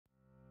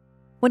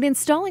When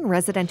installing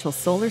residential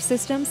solar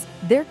systems,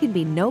 there can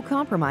be no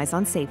compromise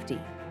on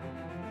safety.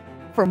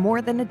 For more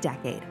than a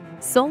decade,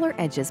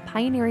 SolarEdge's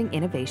pioneering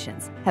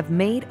innovations have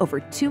made over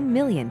 2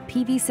 million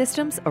PV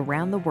systems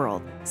around the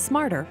world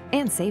smarter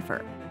and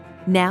safer.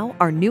 Now,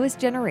 our newest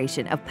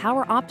generation of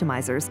power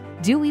optimizers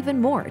do even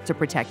more to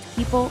protect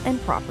people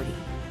and property.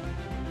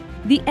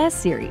 The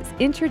S-Series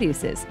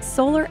introduces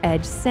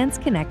SolarEdge Sense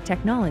Connect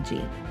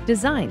technology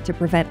designed to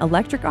prevent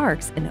electric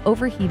arcs and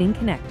overheating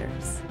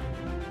connectors.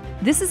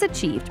 This is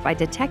achieved by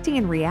detecting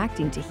and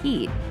reacting to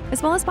heat,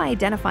 as well as by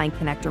identifying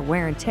connector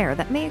wear and tear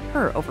that may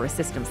occur over a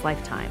system's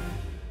lifetime.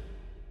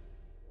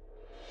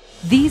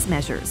 These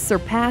measures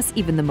surpass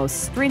even the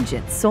most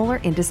stringent solar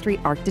industry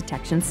arc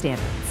detection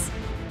standards.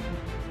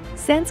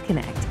 Sense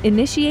Connect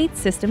initiates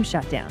system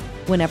shutdown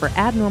whenever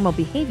abnormal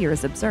behavior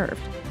is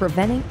observed,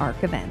 preventing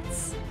arc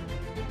events.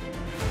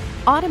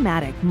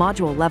 Automatic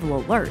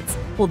module-level alerts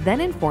will then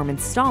inform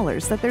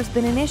installers that there's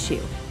been an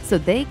issue, so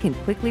they can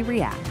quickly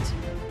react.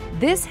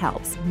 This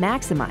helps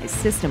maximize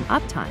system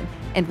uptime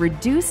and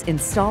reduce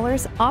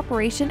installers'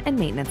 operation and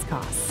maintenance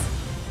costs.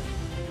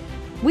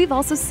 We've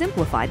also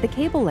simplified the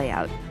cable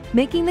layout,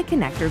 making the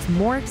connectors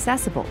more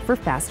accessible for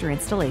faster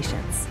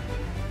installations.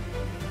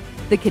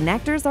 The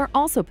connectors are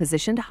also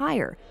positioned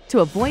higher to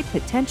avoid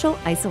potential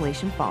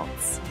isolation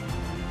faults.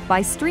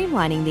 By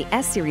streamlining the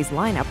S-Series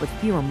lineup with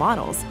fewer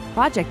models,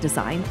 project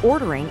design,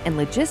 ordering, and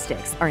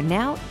logistics are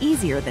now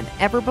easier than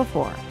ever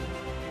before.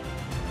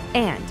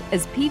 And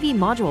as PV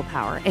module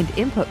power and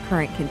input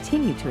current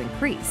continue to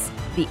increase,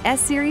 the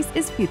S-Series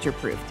is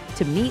future-proofed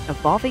to meet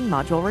evolving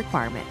module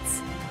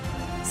requirements.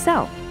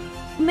 So,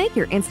 make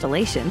your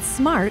installation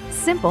smart,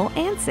 simple,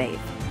 and safe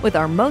with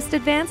our most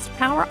advanced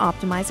power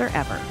optimizer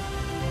ever.